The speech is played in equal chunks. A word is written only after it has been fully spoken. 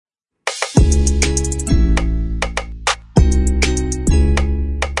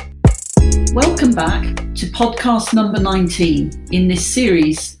Welcome back to podcast number 19 in this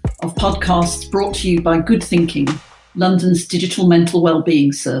series of podcasts brought to you by Good Thinking, London's digital mental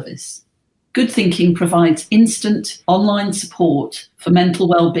wellbeing service. Good Thinking provides instant online support for mental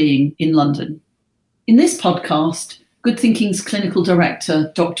wellbeing in London. In this podcast, Good Thinking's clinical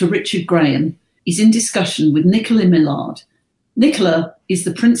director, Dr. Richard Graham, is in discussion with Nicola Millard. Nicola is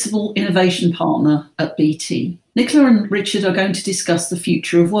the Principal Innovation Partner at BT. Nicola and Richard are going to discuss the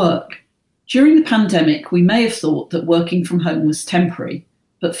future of work. During the pandemic, we may have thought that working from home was temporary,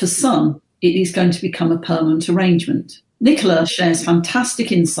 but for some, it is going to become a permanent arrangement. Nicola shares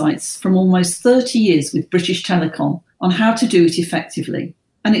fantastic insights from almost 30 years with British Telecom on how to do it effectively.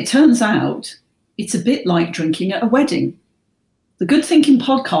 And it turns out it's a bit like drinking at a wedding. The Good Thinking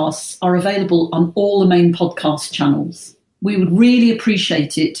podcasts are available on all the main podcast channels. We would really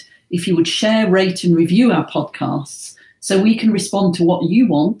appreciate it if you would share, rate and review our podcasts so we can respond to what you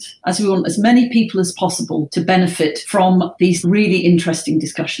want, as we want as many people as possible to benefit from these really interesting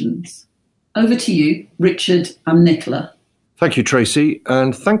discussions. Over to you, Richard and Nicola. Thank you, Tracy,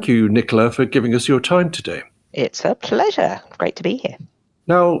 and thank you, Nicola, for giving us your time today. It's a pleasure. Great to be here.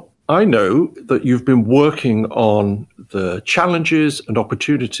 Now, I know that you've been working on the challenges and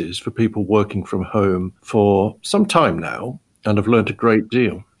opportunities for people working from home for some time now, and have learned a great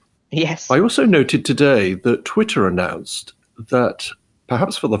deal. Yes. I also noted today that Twitter announced that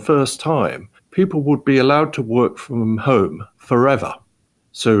perhaps for the first time, people would be allowed to work from home forever.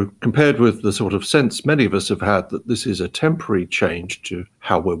 So compared with the sort of sense many of us have had that this is a temporary change to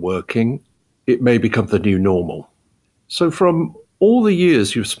how we're working, it may become the new normal. So from all the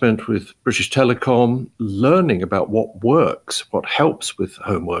years you've spent with British Telecom, learning about what works, what helps with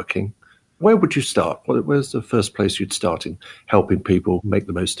home working, where would you start? Where's the first place you'd start in helping people make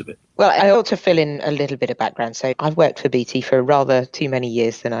the most of it? Well, I ought to fill in a little bit of background. So I've worked for BT for rather too many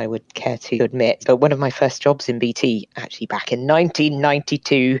years than I would care to admit. But one of my first jobs in BT, actually back in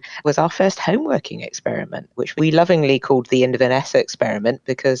 1992, was our first home working experiment, which we lovingly called the Inverness experiment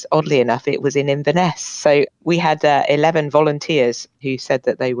because, oddly enough, it was in Inverness. So we had 11 volunteers who said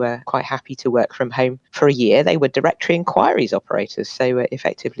that they were quite happy to work from home for a year. They were directory inquiries operators, so they were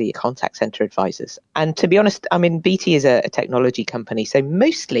effectively contact centre advisors. And to be honest, I mean, BT is a technology company, so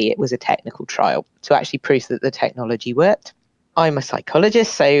mostly it was a technical trial to actually prove that the technology worked. I'm a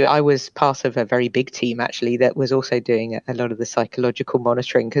psychologist, so I was part of a very big team, actually, that was also doing a lot of the psychological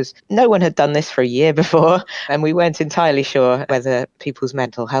monitoring because no one had done this for a year before, and we weren't entirely sure whether people's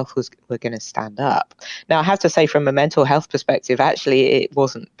mental health were going to stand up. Now, I have to say, from a mental health perspective, actually, it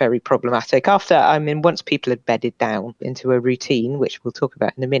wasn't very problematic. Once people had bedded down into a routine, which we'll talk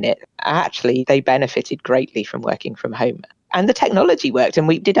about in a minute, actually, they benefited greatly from working from home. And the technology worked, and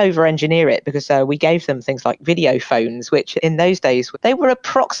we did over-engineer it because we gave them things like video phones, which in those days, they were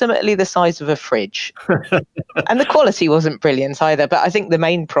approximately the size of a fridge. And the quality wasn't brilliant either. But I think the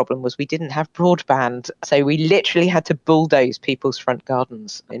main problem was we didn't have broadband. So we literally had to bulldoze people's front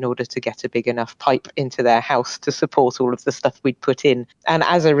gardens in order to get a big enough pipe into their house to support all of the stuff we'd put in. And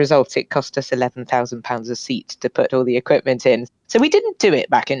as a result, it cost us £11,000 a seat to put all the equipment in. So we didn't do it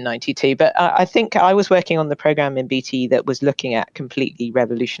back in 92, but I think I was working on the programme in BT that was looking at completely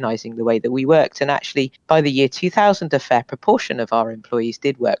revolutionising the way that we worked. And actually, by the year 2000, a fair proportion of our employees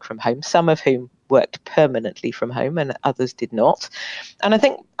did work from home, some of whom worked permanently from home and others did not. And I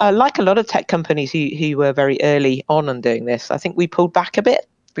think, like a lot of tech companies who were very early on doing this, I think we pulled back a bit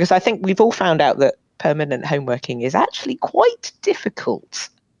because I think we've all found out that permanent home working is actually quite difficult.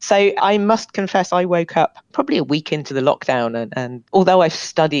 So I must confess, I woke up probably a week into the lockdown. And although I've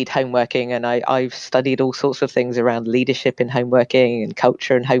studied home working and I've studied all sorts of things around leadership in home working and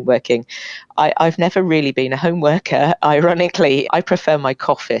culture in home working, I've never really been a home worker. Ironically, I prefer my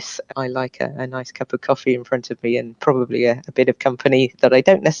coffees. I like a nice cup of coffee in front of me and probably a bit of company that I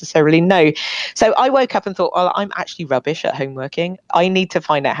don't necessarily know. So I woke up and thought, well, I'm actually rubbish at home working. I need to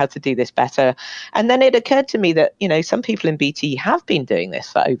find out how to do this better. And then it occurred to me that, some people in BT have been doing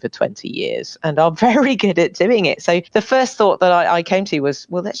this for over 20 years and are very good at doing it. So the first thought that I came to was,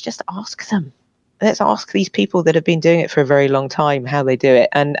 well, let's just ask them. Let's ask these people that have been doing it for a very long time how they do it.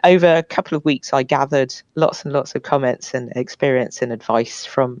 And over a couple of weeks, I gathered lots and lots of comments and experience and advice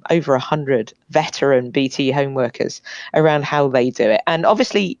from over 100 veteran BT home workers around how they do it. And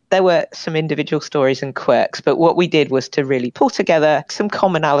obviously, there were some individual stories and quirks, but what we did was to really pull together some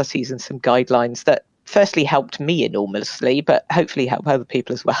commonalities and some guidelines that firstly helped me enormously, but hopefully help other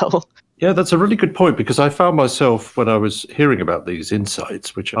people as well. Yeah, that's a really good point, because I found myself, when I was hearing about these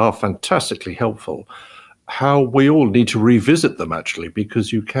insights, which are fantastically helpful, how we all need to revisit them, actually,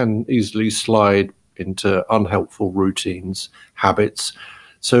 because you can easily slide into unhelpful routines, habits.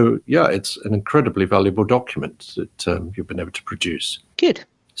 So, yeah, it's an incredibly valuable document that you've been able to produce. Good.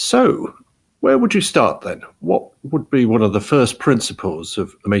 So, where would you start then? What would be one of the first principles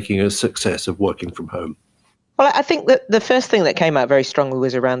of making a success of working from home? Well, I think that the first thing that came out very strongly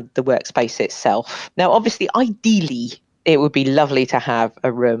was around the workspace itself. Now, obviously, ideally, it would be lovely to have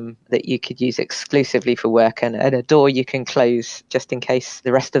a room that you could use exclusively for work and a door you can close just in case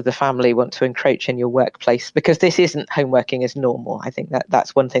the rest of the family want to encroach in your workplace, because this isn't home working as normal. I think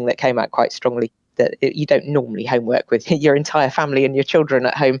that's one thing that came out quite strongly, that you don't normally homework with your entire family and your children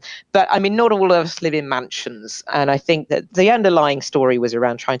at home. But I mean, not all of us live in mansions. And I think that the underlying story was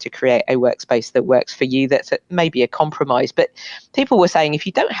around trying to create a workspace that works for you, that's maybe a compromise. But people were saying, if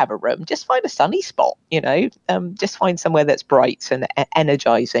you don't have a room, just find a sunny spot, just find somewhere that's bright and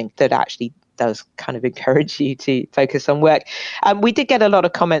energizing, that actually does kind of encourage you to focus on work. We did get a lot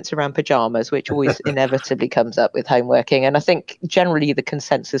of comments around pajamas, which always inevitably comes up with home working. And I think generally the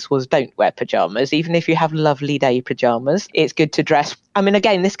consensus was, don't wear pajamas. Even if you have lovely day pajamas, it's good to dress. I mean,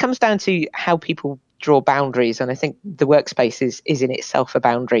 again, this comes down to how people draw boundaries. And I think the workspace is in itself a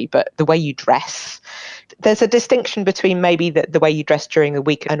boundary, but the way you dress, there's a distinction between maybe the way you dress during a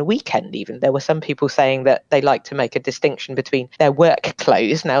week and a weekend even. There were some people saying that they like to make a distinction between their work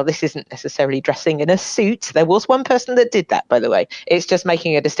clothes. Now, this isn't necessarily dressing in a suit. There was one person that did that, by the way. It's just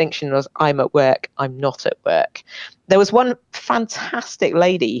making a distinction as I'm at work, I'm not at work. There was one fantastic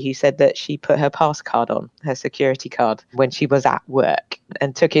lady who said that she put her pass card on, her security card, when she was at work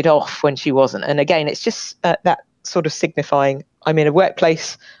and took it off when she wasn't. And again, it's just that sort of signifying I'm in a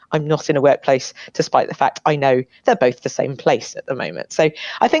workplace, I'm not in a workplace, despite the fact I know they're both the same place at the moment. So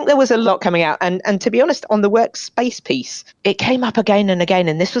I think there was a lot coming out. And to be honest, on the workspace piece, it came up again and again.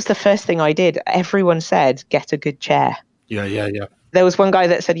 And this was the first thing I did. Everyone said, get a good chair. Yeah. There was one guy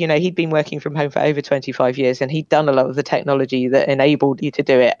that said, he'd been working from home for over 25 years and he'd done a lot of the technology that enabled you to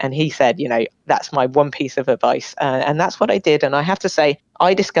do it. And he said, that's my one piece of advice. And that's what I did. And I have to say,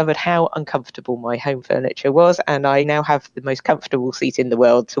 I discovered how uncomfortable my home furniture was. And I now have the most comfortable seat in the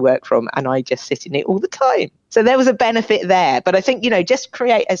world to work from. And I just sit in it all the time. So there was a benefit there. But I think, just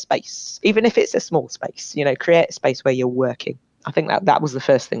create a space, even if it's a small space, create a space where you're working. I think that was the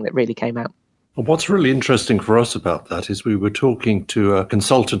first thing that really came out. Well, what's really interesting for us about that is we were talking to a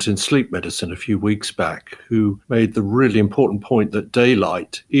consultant in sleep medicine a few weeks back who made the really important point that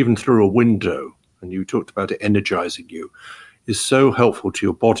daylight, even through a window, and you talked about it energizing you, is so helpful to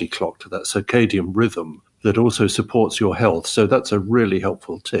your body clock, to that circadian rhythm that also supports your health. So that's a really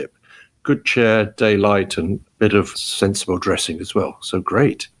helpful tip. Good chair, daylight, and a bit of sensible dressing as well. So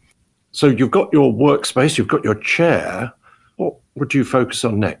great. So you've got your workspace, you've got your chair. What would you focus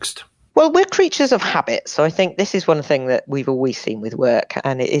on next? Well, we're creatures of habit. So I think this is one thing that we've always seen with work,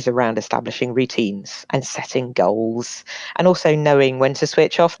 and it is around establishing routines and setting goals and also knowing when to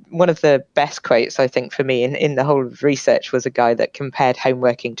switch off. One of the best quotes, I think, for me in the whole of research was a guy that compared home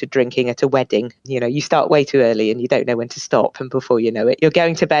working to drinking at a wedding. You start way too early and you don't know when to stop. And before you know it, you're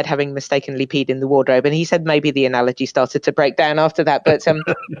going to bed having mistakenly peed in the wardrobe. And he said maybe the analogy started to break down after that. But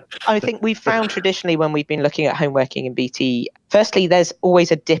I think we've found traditionally when we've been looking at home working in BT, firstly, there's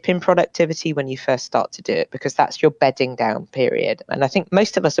always a dip in productivity when you first start to do it, because that's your bedding down period. And I think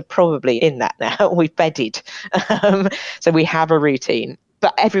most of us are probably in that now. We've bedded. So we have a routine,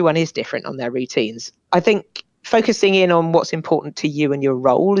 but everyone is different on their routines. I think focusing in on what's important to you and your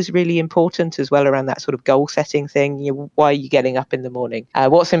role is really important as well, around that sort of goal setting thing. Why are you getting up in the morning?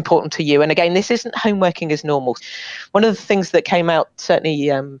 What's important to you? And again, this isn't home working as normal. One of the things that came out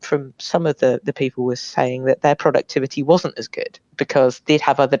certainly from some of the people was saying that their productivity wasn't as good because they'd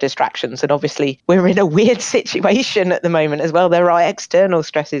have other distractions. And obviously we're in a weird situation at the moment as well. There are external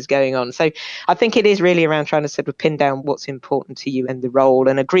stresses going on. So I think it is really around trying to sort of pin down what's important to you and the role,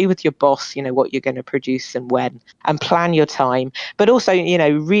 and agree with your boss, what you're going to produce and when, and plan your time. But also,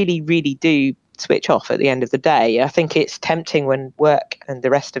 really, really do switch off at the end of the day. I think it's tempting when work and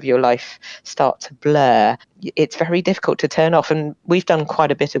the rest of your life start to blur. It's very difficult to turn off. And we've done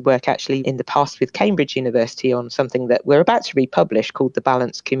quite a bit of work actually in the past with Cambridge University on something that we're about to republish called the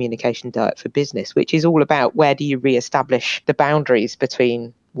Balanced Communication Diet for Business, which is all about where do you re-establish the boundaries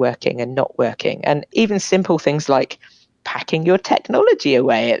between working and not working. And even simple things like packing your technology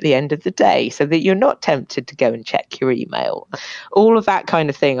away at the end of the day so that you're not tempted to go and check your email. All of that kind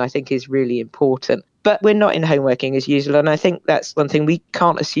of thing I think is really important. But we're not in home working as usual. And I think that's one thing. We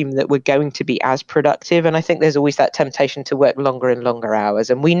can't assume that we're going to be as productive. And I think there's always that temptation to work longer and longer hours.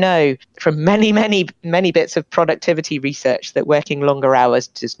 And we know from many, many, many bits of productivity research that working longer hours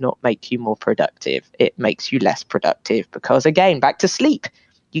does not make you more productive. It makes you less productive because, again, back to sleep.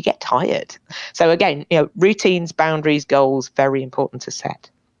 You get tired. So again, routines, boundaries, goals, very important to set.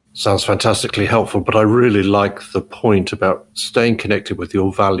 Sounds fantastically helpful, but I really like the point about staying connected with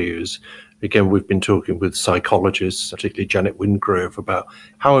your values. Again, we've been talking with psychologists, particularly Janet Wingrove, about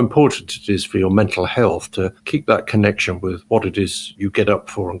how important it is for your mental health to keep that connection with what it is you get up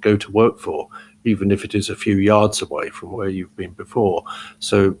for and go to work for, even if it is a few yards away from where you've been before.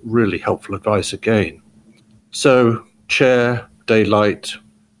 So really helpful advice again. So chair, daylight,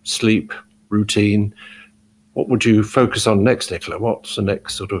 sleep, routine. What would you focus on next, Nicola? What's the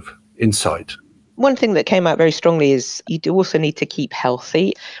next sort of insight? One thing that came out very strongly is you do also need to keep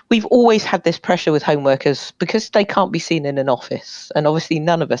healthy. We've always had this pressure with home workers because they can't be seen in an office. And obviously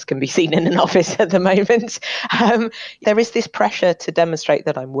none of us can be seen in an office at the moment. There is this pressure to demonstrate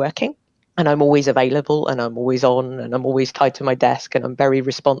that I'm working and I'm always available and I'm always on and I'm always tied to my desk and I'm very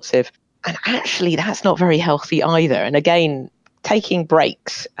responsive. And actually that's not very healthy either. And again, taking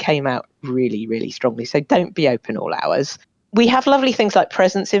breaks came out really, really strongly. So don't be open all hours. We have lovely things like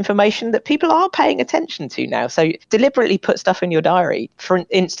presence information that people are paying attention to now. So deliberately put stuff in your diary. For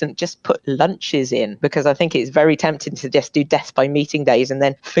instance, just put lunches in, because I think it's very tempting to just do death by meeting days and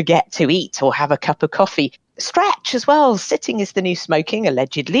then forget to eat or have a cup of coffee. Stretch as well. Sitting is the new smoking,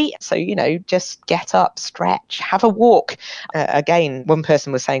 allegedly. So, just get up, stretch, have a walk. Again, one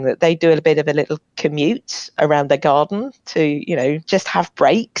person was saying that they do a bit of a little commute around their garden to, just have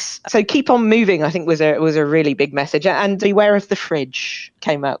breaks. So keep on moving, I think was a really big message. And beware of the fridge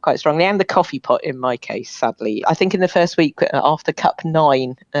came out quite strongly, and the coffee pot in my case, sadly. I think in the first week after cup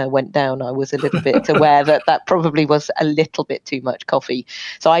 9 went down, I was a little bit aware that probably was a little bit too much coffee.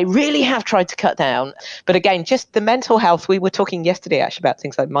 So I really have tried to cut down. But again, just the mental health, we were talking yesterday actually about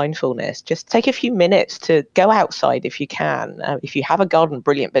things like mindfulness. Just take a few minutes to go outside if you can. If you have a garden,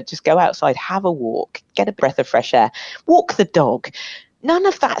 brilliant, but just go outside, have a walk, get a breath of fresh air, walk the dog. None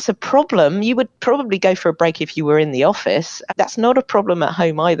of that's a problem. You would probably go for a break if you were in the office. That's not a problem at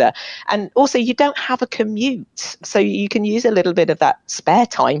home either. And also, you don't have a commute, so you can use a little bit of that spare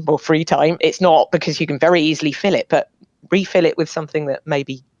time or free time. It's not, because you can very easily fill it, but refill it with something that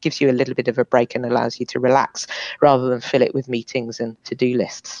maybe gives you a little bit of a break and allows you to relax, rather than fill it with meetings and to-do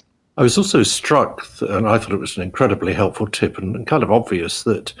lists. I was also struck, and I thought it was an incredibly helpful tip and kind of obvious,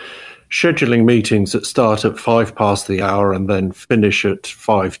 that scheduling meetings that start at 5 past the hour and then finish at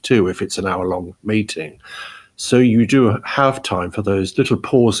 5:02 if it's an hour-long meeting. So you do have time for those little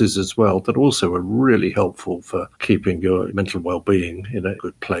pauses as well that also are really helpful for keeping your mental well-being in a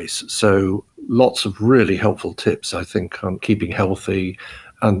good place. So lots of really helpful tips, I think, on keeping healthy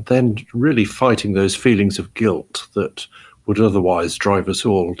and then really fighting those feelings of guilt that would otherwise drive us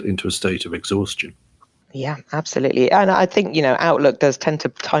all into a state of exhaustion. Yeah, absolutely. And I think, Outlook does tend to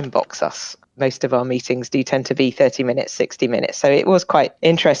time box us. Most of our meetings do tend to be 30 minutes, 60 minutes. So it was quite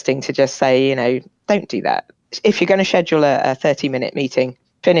interesting to just say, don't do that. If you're going to schedule a 30-minute meeting,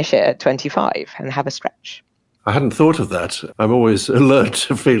 finish it at 25 and have a stretch. I hadn't thought of that. I'm always alert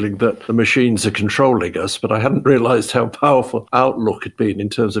to feeling that the machines are controlling us, but I hadn't realized how powerful Outlook had been in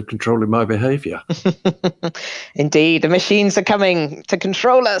terms of controlling my behavior. Indeed, the machines are coming to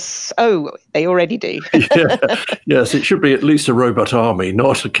control us. Oh, they already do. Yes, it should be at least a robot army,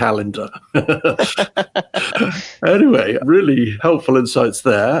 not a calendar. Anyway, really helpful insights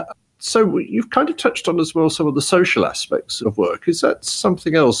there. So you've kind of touched on as well some of the social aspects of work. Is that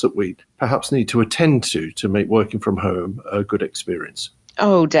something else that we perhaps need to attend to make working from home a good experience?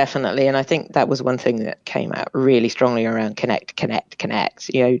 Oh, definitely. And I think that was one thing that came out really strongly around connect.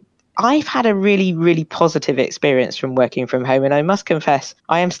 I've had a really, really positive experience from working from home. And I must confess,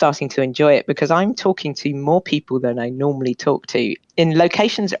 I am starting to enjoy it because I'm talking to more people than I normally talk to in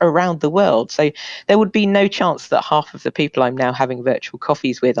locations around the world. So there would be no chance that half of the people I'm now having virtual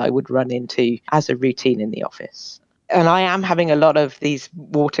coffees with, I would run into as a routine in the office. And I am having a lot of these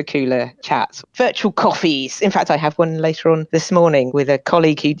water cooler chats, virtual coffees. In fact, I have one later on this morning with a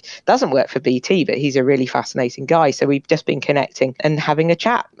colleague who doesn't work for BT, but he's a really fascinating guy. So we've just been connecting and having a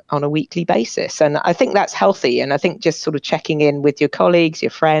chat on a weekly basis. And I think that's healthy. And I think just sort of checking in with your colleagues,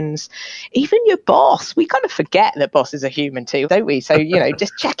 your friends, even your boss. We kind of forget that bosses are human too, don't we? So,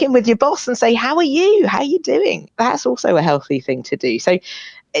 just check in with your boss and say, how are you? How are you doing? That's also a healthy thing to do. So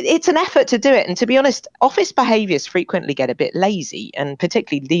it's an effort to do it. And to be honest, office behaviours frequently get a bit lazy, and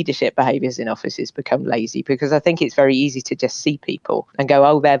particularly leadership behaviours in offices become lazy because I think it's very easy to just see people and go,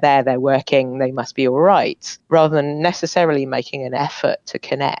 oh, they're there, they're working, they must be all right, rather than necessarily making an effort to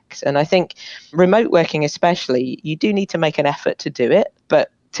connect. And I think remote working especially, you do need to make an effort to do it.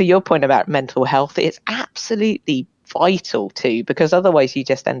 But to your point about mental health, it's absolutely vital too, because otherwise you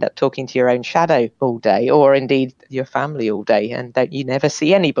just end up talking to your own shadow all day, or indeed your family all day, and you never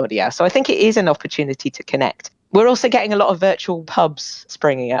see anybody else. So I think it is an opportunity to connect. We're also getting a lot of virtual pubs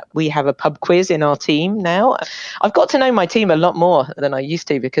springing up. We have a pub quiz in our team now. I've got to know my team a lot more than I used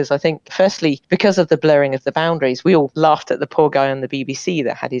to, because I think, firstly, because of the blurring of the boundaries, we all laughed at the poor guy on the BBC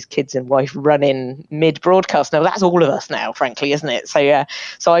that had his kids and wife run in mid-broadcast. Now, that's all of us now, frankly, isn't it?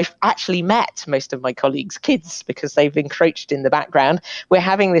 So I've actually met most of my colleagues' kids because they've encroached in the background. We're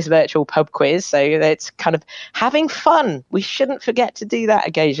having this virtual pub quiz, so it's kind of having fun. We shouldn't forget to do that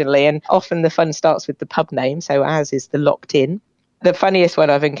occasionally, and often the fun starts with the pub name, so as is the Locked In. The funniest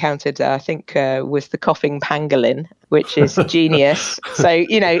one I've encountered, I think, was the coughing pangolin, which is genius. So,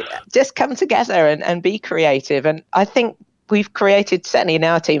 just come together and be creative. And I think we've created, certainly in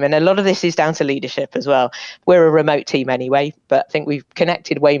our team, and a lot of this is down to leadership as well. We're a remote team anyway, but I think we've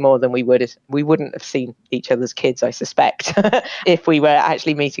connected way more than we wouldn't have seen each other's kids, I suspect, if we were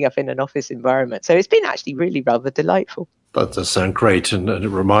actually meeting up in an office environment. So it's been actually really rather delightful. That does sound great, and it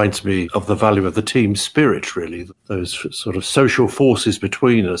reminds me of the value of the team spirit, really. Those sort of social forces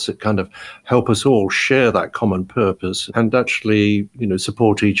between us that kind of help us all share that common purpose and actually,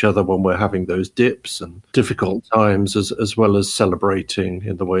 support each other when we're having those dips and difficult times, as well as celebrating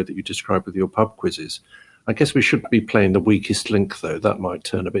in the way that you described with your pub quizzes. I guess we shouldn't be playing the weakest link, though. That might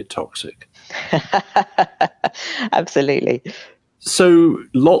turn a bit toxic. Absolutely. So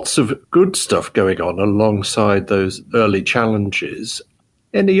lots of good stuff going on alongside those early challenges.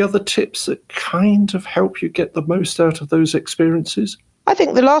 Any other tips that kind of help you get the most out of those experiences? I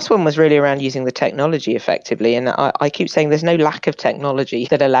think the last one was really around using the technology effectively. And I keep saying there's no lack of technology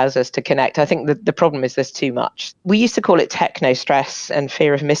that allows us to connect. I think the problem is there's too much. We used to call it techno stress and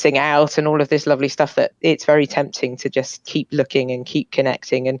fear of missing out and all of this lovely stuff that it's very tempting to just keep looking and keep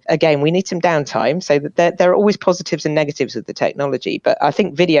connecting. And again, we need some downtime, so that there are always positives and negatives with the technology. But I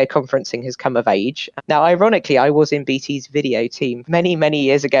think video conferencing has come of age. Now, ironically, I was in BT's video team many, many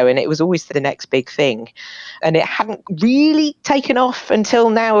years ago, and it was always the next big thing. And it hadn't really taken off until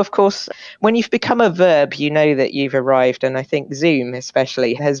now. Of course, when you've become a verb, you know that you've arrived. And I think Zoom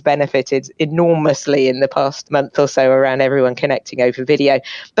especially has benefited enormously in the past month or so around everyone connecting over video.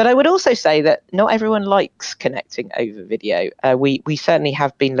 But I would also say that not everyone likes connecting over video. We certainly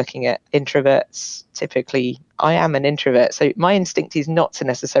have been looking at introverts. Typically, I am an introvert, so my instinct is not to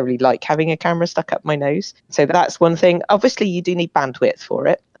necessarily like having a camera stuck up my nose. So that's one thing. Obviously, you do need bandwidth for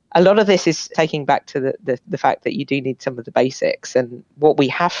it. A lot of this is taking back to the fact that you do need some of the basics. And what we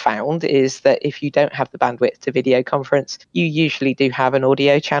have found is that if you don't have the bandwidth to video conference, you usually do have an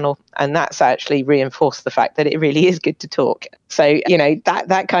audio channel. And that's actually reinforced the fact that it really is good to talk. So,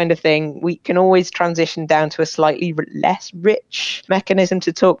 that kind of thing, we can always transition down to a slightly less rich mechanism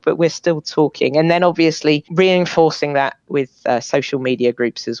to talk, but we're still talking. And then obviously reinforcing that with social media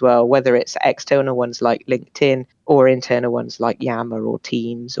groups as well, whether it's external ones like LinkedIn or internal ones like Yammer or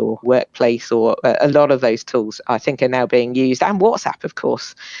Teams or Workplace, or a lot of those tools I think are now being used, and WhatsApp, of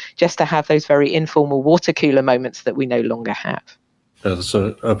course, just to have those very informal water cooler moments that we no longer have. That's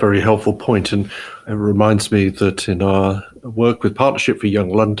a very helpful point, and it reminds me that in our work with Partnership for Young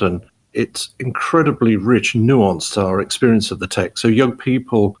London, it's incredibly rich, nuanced, our experience of the tech. So young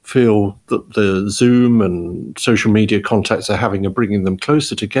people feel that the Zoom and social media contacts they're having are bringing them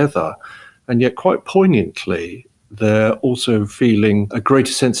closer together, and yet quite poignantly, they're also feeling a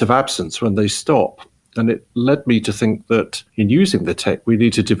greater sense of absence when they stop. And it led me to think that in using the tech, we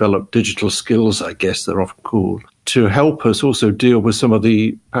need to develop digital skills, I guess they're often called, to help us also deal with some of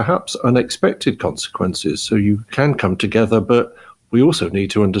the perhaps unexpected consequences. So you can come together, but we also need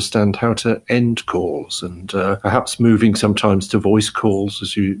to understand how to end calls, and perhaps moving sometimes to voice calls,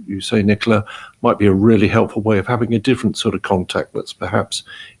 as you say, Nicola, might be a really helpful way of having a different sort of contact that's perhaps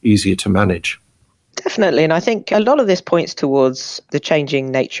easier to manage. Definitely. And I think a lot of this points towards the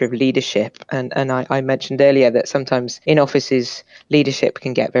changing nature of leadership. And I mentioned earlier that sometimes in offices, leadership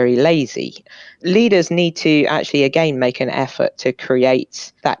can get very lazy. Leaders need to actually, again, make an effort to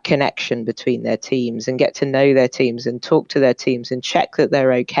create that connection between their teams and get to know their teams and talk to their teams and check that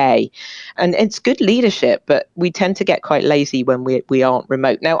they're okay. And it's good leadership, but we tend to get quite lazy when we aren't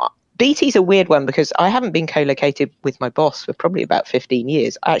remote. Now, BT's a weird one because I haven't been co-located with my boss for probably about 15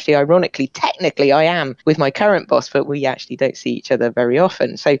 years. Actually, ironically, technically, I am with my current boss, but we actually don't see each other very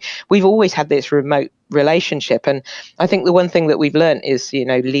often. So we've always had this remote relationship. And I think the one thing that we've learned is,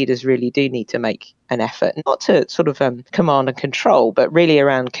 leaders really do need to make an effort, not to sort of command and control, but really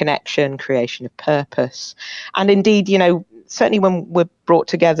around connection, creation of purpose. And indeed, certainly when we're brought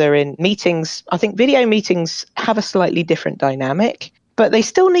together in meetings, I think video meetings have a slightly different dynamic. But they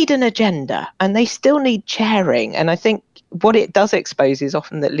still need an agenda and they still need chairing. And I think, think what it does expose is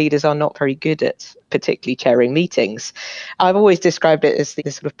often that leaders are not very good at particularly chairing meetings. I've always described it as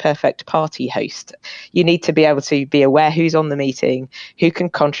the sort of perfect party host. You need to be able to be aware who's on the meeting, who can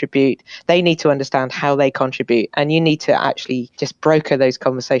contribute. They need to understand how they contribute. And you need to actually just broker those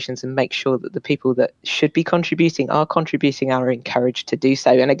conversations and make sure that the people that should be contributing, are encouraged to do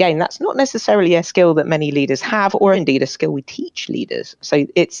so. And again, that's not necessarily a skill that many leaders have, or indeed a skill we teach leaders. So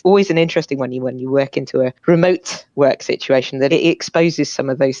it's always an interesting one when you work into a remote work situation, that it exposes some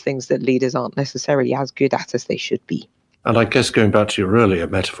of those things that leaders aren't necessarily as good at as they should be. And I guess going back to your earlier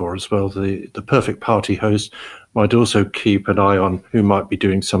metaphor as well, the perfect party host might also keep an eye on who might be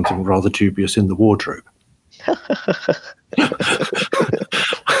doing something rather dubious in the wardrobe.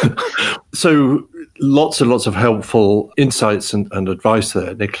 So lots and lots of helpful insights and advice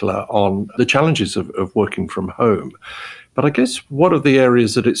there, Nicola, on the challenges of working from home. But I guess one of the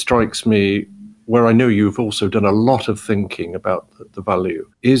areas that it strikes me, where I know you've also done a lot of thinking about the value,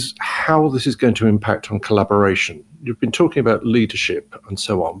 is how this is going to impact on collaboration. You've been talking about leadership and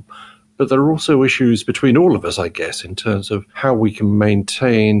so on, but there are also issues between all of us, I guess, in terms of how we can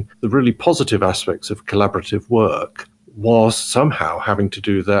maintain the really positive aspects of collaborative work whilst somehow having to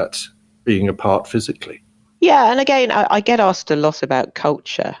do that being apart physically. Yeah, and again, I get asked a lot about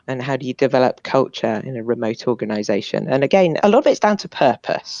culture and how do you develop culture in a remote organisation. And again, a lot of it's down to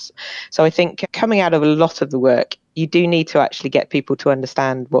purpose. So I think coming out of a lot of the work, you do need to actually get people to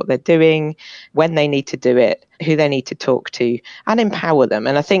understand what they're doing, when they need to do it, who they need to talk to, and empower them.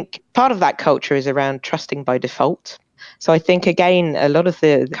 And I think part of that culture is around trusting by default. So I think, again, a lot of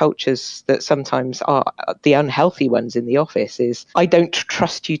the cultures that sometimes are the unhealthy ones in the office is, I don't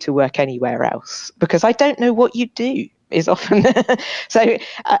trust you to work anywhere else because I don't know what you do. Is often so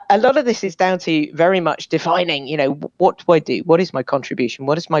a lot of this is down to very much defining, what do I do? What is my contribution?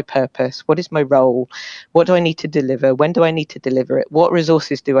 What is my purpose? What is my role? What do I need to deliver? When do I need to deliver it? What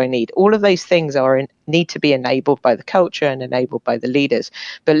resources do I need? All of those things need to be enabled by the culture and enabled by the leaders.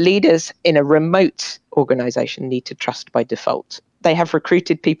 But leaders in a remote organization need to trust by default. They have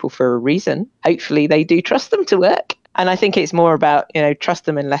recruited people for a reason. Hopefully they do trust them to work. And I think it's more about, trust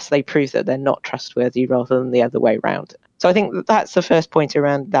them unless they prove that they're not trustworthy rather than the other way around. So I think that's the first point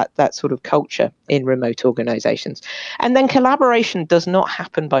around that sort of culture in remote organizations. And then collaboration does not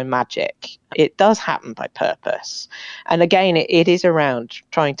happen by magic. It does happen by purpose. And again, it is around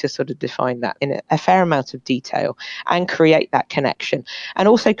trying to sort of define that in a fair amount of detail and create that connection and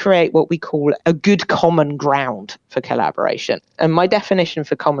also create what we call a good common ground for collaboration. And my definition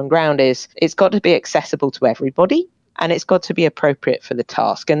for common ground is it's got to be accessible to everybody. And it's got to be appropriate for the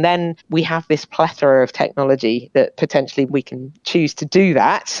task. And then we have this plethora of technology that potentially we can choose to do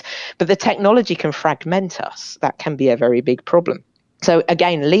that. But the technology can fragment us. That can be a very big problem. So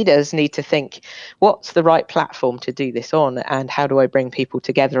again, leaders need to think, what's the right platform to do this on? And how do I bring people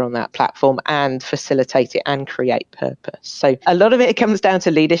together on that platform and facilitate it and create purpose? So a lot of it comes down to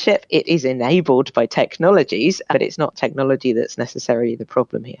leadership. It is enabled by technologies, but it's not technology that's necessarily the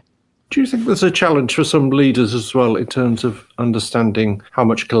problem here. Do you think there's a challenge for some leaders as well in terms of understanding how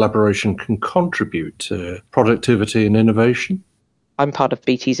much collaboration can contribute to productivity and innovation? I'm part of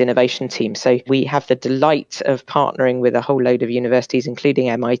BT's innovation team. So we have the delight of partnering with a whole load of universities, including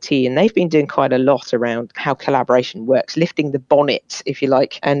MIT. And they've been doing quite a lot around how collaboration works, lifting the bonnet, if you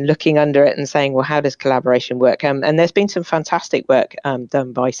like, and looking under it and saying, well, how does collaboration work? And there's been some fantastic work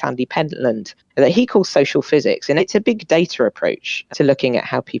done by Sandy Pentland that he calls social physics. And it's a big data approach to looking at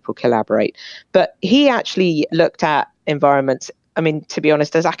how people collaborate. But he actually looked at environments. I mean, to be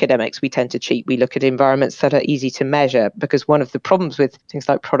honest, as academics, we tend to cheat. We look at environments that are easy to measure because one of the problems with things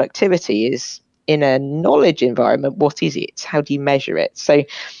like productivity is in a knowledge environment, what is it? How do you measure it? So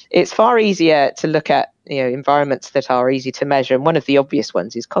it's far easier to look at environments that are easy to measure. And one of the obvious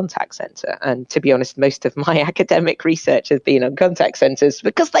ones is contact center. And to be honest, most of my academic research has been on contact centers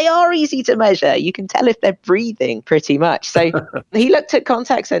because they are easy to measure. You can tell if they're breathing pretty much. So he looked at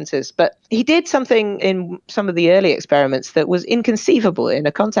contact centers, but he did something in some of the early experiments that was inconceivable in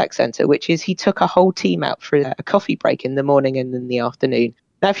a contact center, which is he took a whole team out for a coffee break in the morning and in the afternoon.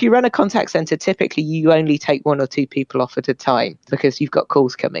 Now, if you run a contact center, typically you only take one or two people off at a time because you've got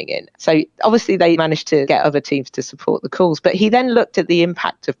calls coming in. So obviously they managed to get other teams to support the calls. But he then looked at the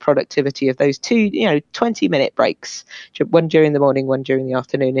impact of productivity of those two, 20-minute breaks, one during the morning, one during the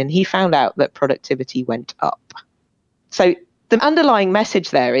afternoon. And he found out that productivity went up. So the underlying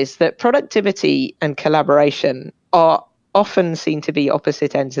message there is that productivity and collaboration are often seen to be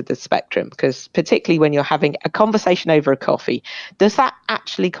opposite ends of the spectrum, because particularly when you're having a conversation over a coffee, does that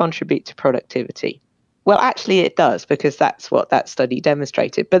actually contribute to productivity? Well, actually it does, because that's what that study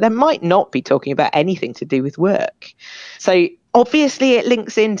demonstrated. But they might not be talking about anything to do with work. So obviously it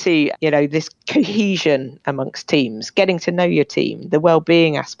links into, this cohesion amongst teams, getting to know your team, the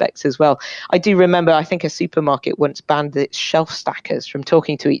well-being aspects as well. I do remember, I think a supermarket once banned its shelf stackers from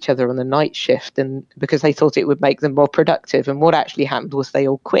talking to each other on the night shift, and because they thought it would make them more productive. And what actually happened was they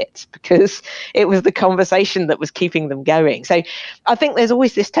all quit because it was the conversation that was keeping them going. So I think there's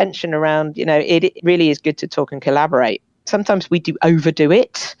always this tension around, it really is good to talk and collaborate. Sometimes we do overdo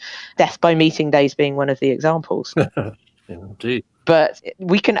it, death by meeting days being one of the examples. Indeed. But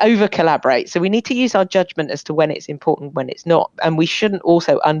we can over collaborate. So we need to use our judgment as to when it's important, when it's not. And we shouldn't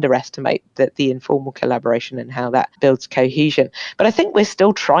also underestimate the informal collaboration and how that builds cohesion. But I think we're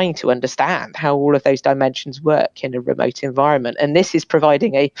still trying to understand how all of those dimensions work in a remote environment. And this is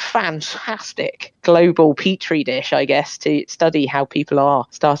providing a fantastic global petri dish, I guess, to study how people are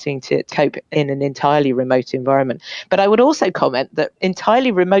starting to cope in an entirely remote environment. But I would also comment that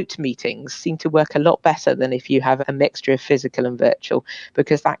entirely remote meetings seem to work a lot better than if you have a mixture of physical and virtual,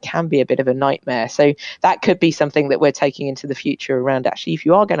 because that can be a bit of a nightmare. So that could be something that we're taking into the future around, actually, if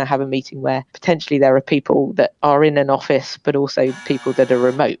you are going to have a meeting where potentially there are people that are in an office, but also people that are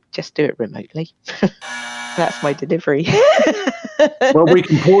remote, just do it remotely. That's my delivery. Well, we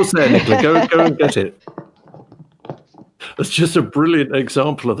can pause there, Nicola. Go and get it. That's just a brilliant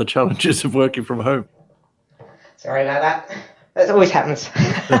example of the challenges of working from home. Sorry about that. That always happens.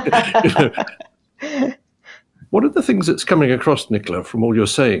 One of the things that's coming across, Nicola, from all you're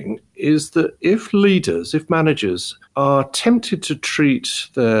saying, is that if managers are tempted to treat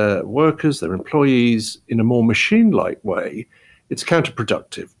their workers, their employees in a more machine-like way, it's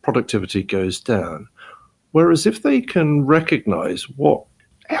counterproductive. Productivity goes down. Whereas if they can recognize what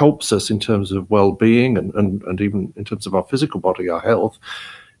helps us in terms of well-being and even in terms of our physical body, our health,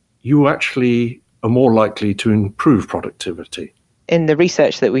 you actually are more likely to improve productivity. In the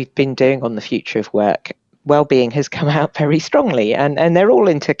research that we've been doing on the future of work, well-being has come out very strongly, and they're all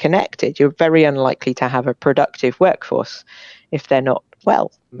interconnected. You're very unlikely to have a productive workforce if they're not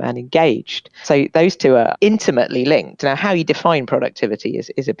well and engaged. So those two are intimately linked. Now, how you define productivity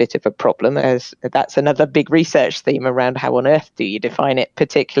is a bit of a problem, as that's another big research theme around how on earth do you define it,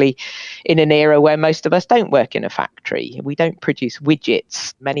 particularly in an era where most of us don't work in a factory. We don't produce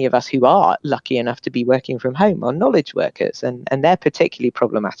widgets. Many of us who are lucky enough to be working from home are knowledge workers, and they're particularly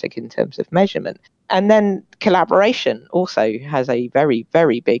problematic in terms of measurement. And then collaboration also has a very,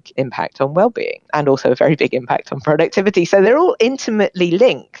 very big impact on well-being, and also a very big impact on productivity. So they're all intimately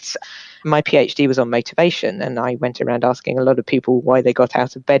linked. My PhD was on motivation, and I went around asking a lot of people why they got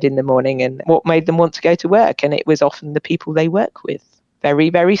out of bed in the morning and what made them want to go to work. And it was often the people they work with. Very,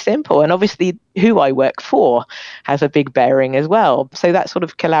 very simple. And obviously who I work for has a big bearing as well. So that sort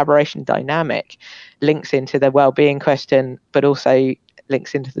of collaboration dynamic links into the well-being question, but also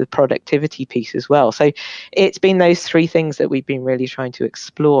links into the productivity piece as well. So it's been those three things that we've been really trying to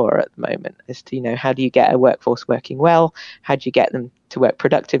explore at the moment, as to, how do you get a workforce working well? How do you get them to work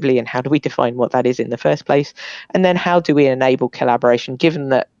productively? And how do we define what that is in the first place? And then how do we enable collaboration, given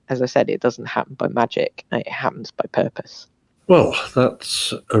that, as I said, it doesn't happen by magic, it happens by purpose. Well,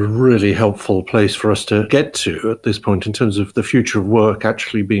 that's a really helpful place for us to get to at this point in terms of the future of work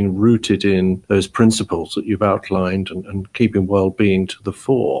actually being rooted in those principles that you've outlined and keeping well-being to the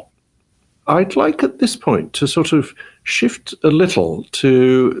fore. I'd like at this point to sort of shift a little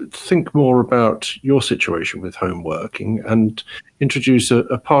to think more about your situation with home working and introduce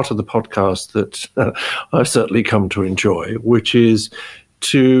a part of the podcast that I've certainly come to enjoy, which is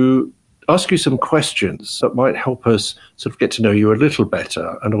to ask you some questions that might help us sort of get to know you a little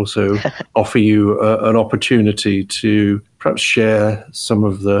better, and also offer you an opportunity to perhaps share some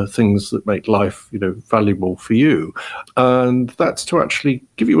of the things that make life, valuable for you. And that's to actually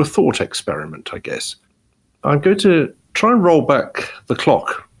give you a thought experiment, I guess. I'm going to try and roll back the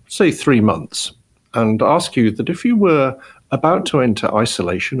clock, say 3 months, and ask you that if you were about to enter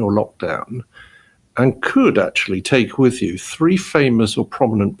isolation or lockdown, and could actually take with you 3 famous or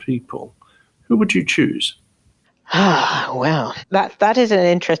prominent people, who would you choose? Wow. That is an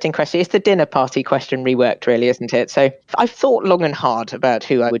interesting question. It's the dinner party question reworked, really, isn't it? So I've thought long and hard about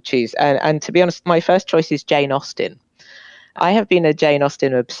who I would choose. And to be honest, my first choice is Jane Austen. I have been a Jane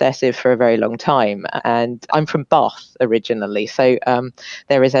Austen obsessive for a very long time, and I'm from Bath originally. So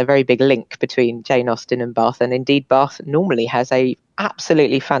there is a very big link between Jane Austen and Bath. And indeed, Bath normally has a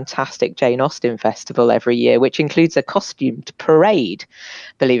absolutely fantastic Jane Austen festival every year, which includes a costumed parade,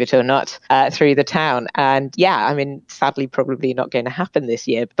 believe it or not, through the town. And sadly, probably not going to happen this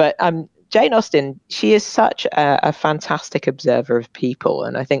year. But Jane Austen, she is such a fantastic observer of people.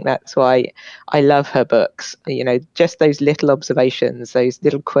 And I think that's why I love her books. You know, just those little observations, those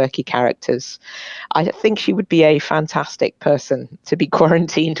little quirky characters. I think she would be a fantastic person to be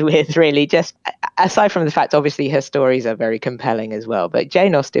quarantined with, really. Just aside from the fact, obviously, her stories are very compelling as well. But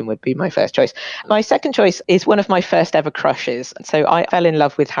Jane Austen would be my first choice. My second choice is one of my first ever crushes. So I fell in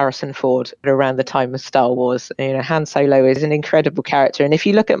love with Harrison Ford around the time of Star Wars. You know, Han Solo is an incredible character. And if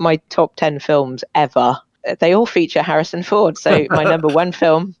you look at my top 10 films ever, they all feature Harrison Ford. So my number one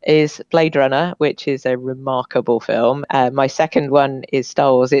film is Blade Runner, which is a remarkable film. My second one is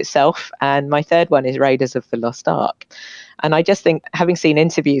Star Wars itself. And my third one is Raiders of the Lost Ark. And I just think, having seen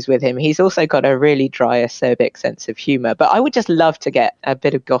interviews with him, he's also got a really dry, acerbic sense of humour. But I would just love to get a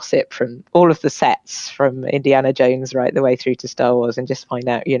bit of gossip from all of the sets, from Indiana Jones right the way through to Star Wars, and just find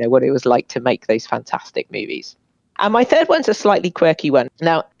out, you know, what it was like to make those fantastic movies. And my third one's a slightly quirky one.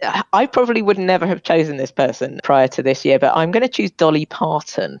 Now, I probably would never have chosen this person prior to this year, but I'm going to choose Dolly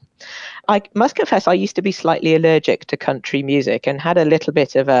Parton. I must confess, I used to be slightly allergic to country music and had a little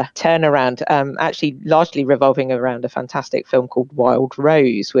bit of a turnaround, actually largely revolving around a fantastic film called Wild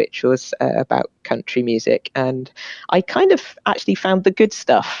Rose, which was about country music. And I kind of actually found the good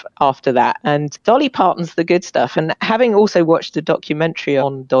stuff after that. And Dolly Parton's the good stuff. And having also watched a documentary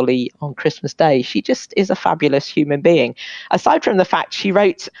on Dolly on Christmas Day, she just is a fabulous human being. Aside from the fact she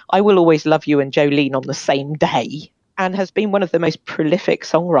wrote I Will Always Love You and Jolene on the same day, and has been one of the most prolific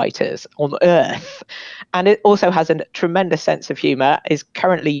songwriters on earth. And it also has a tremendous sense of humor, is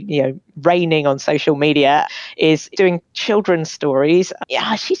currently, you know, reigning on social media, is doing children's stories.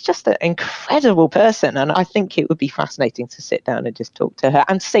 Yeah, she's just an incredible person. And I think it would be fascinating to sit down and just talk to her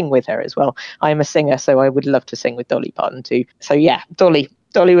and sing with her as well. I am a singer, so I would love to sing with Dolly Parton too. So yeah, Dolly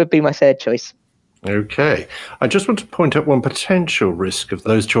would be my third choice. Okay. I just want to point out one potential risk of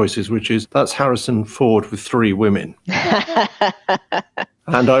those choices, which is that's Harrison Ford with 3 women.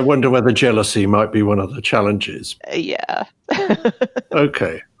 And I wonder whether jealousy might be one of the challenges. Yeah.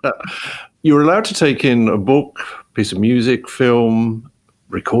 Okay. You're allowed to take in a book, piece of music, film,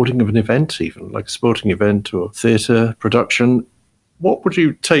 recording of an event, even like a sporting event or theatre production. What would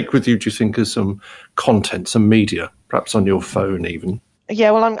you take with you, do you think, as some content, some media, perhaps on your phone even?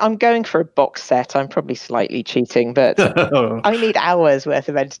 Yeah, well, I'm going for a box set. I'm probably slightly cheating, but I need hours worth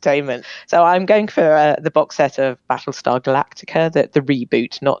of entertainment. So I'm going for the box set of Battlestar Galactica, the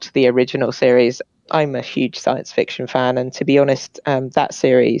reboot, not the original series. I'm a huge science fiction fan, and to be honest, that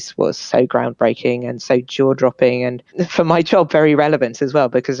series was so groundbreaking and so jaw-dropping, and for my job, very relevant as well,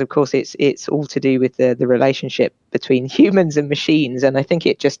 because of course it's all to do with the relationship between humans and machines, and I think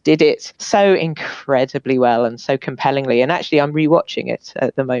it just did it so incredibly well and so compellingly. And actually, I'm rewatching it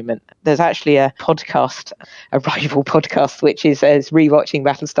at the moment. There's actually a podcast, a rival podcast, which is rewatching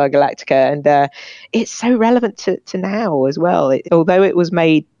Battlestar Galactica, and it's so relevant to now as well. Although it was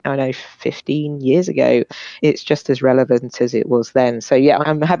made, I know, 15 years ago, it's just as relevant as it was then. So yeah,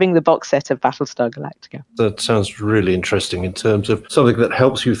 I'm having the box set of Battlestar Galactica. That sounds really interesting in terms of something that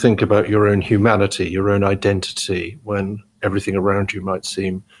helps you think about your own humanity, your own identity, when everything around you might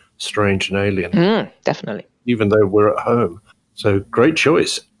seem strange and alien. Definitely. Even though we're at home. So great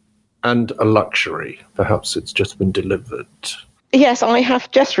choice. And a luxury. Perhaps it's just been delivered. Yes, I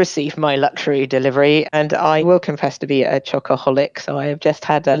have just received my luxury delivery, and I will confess to be a chocoholic. So I have just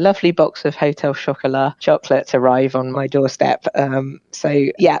had a lovely box of Hotel Chocolat chocolates arrive on my doorstep. So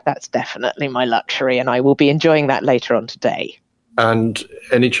yeah, that's definitely my luxury, and I will be enjoying that later on today. And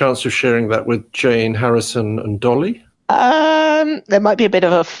any chance of sharing that with Jane, Harrison and Dolly? There might be a bit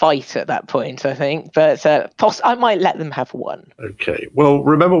of a fight at that point, I think, but I might let them have one. Okay. Well,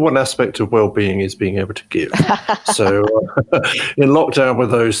 remember one aspect of well-being is being able to give. So in lockdown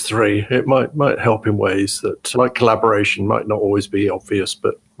with those 3, it might help in ways that, like collaboration, might not always be obvious,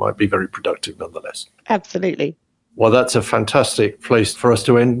 but might be very productive nonetheless. Absolutely. Well, that's a fantastic place for us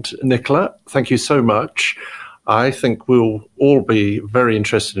to end, Nicola. Thank you so much. I think we'll all be very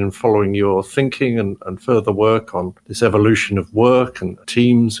interested in following your thinking and further work on this evolution of work and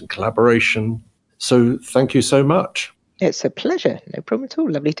teams and collaboration. So thank you so much. It's a pleasure. No problem at all.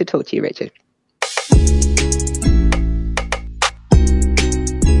 Lovely to talk to you, Richard.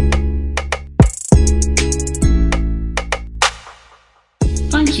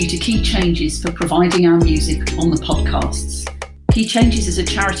 Thank you to Key Changes for providing our music on the podcasts. Key Changes is a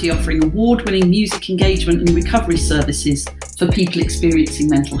charity offering award-winning music engagement and recovery services for people experiencing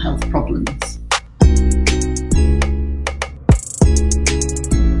mental health problems.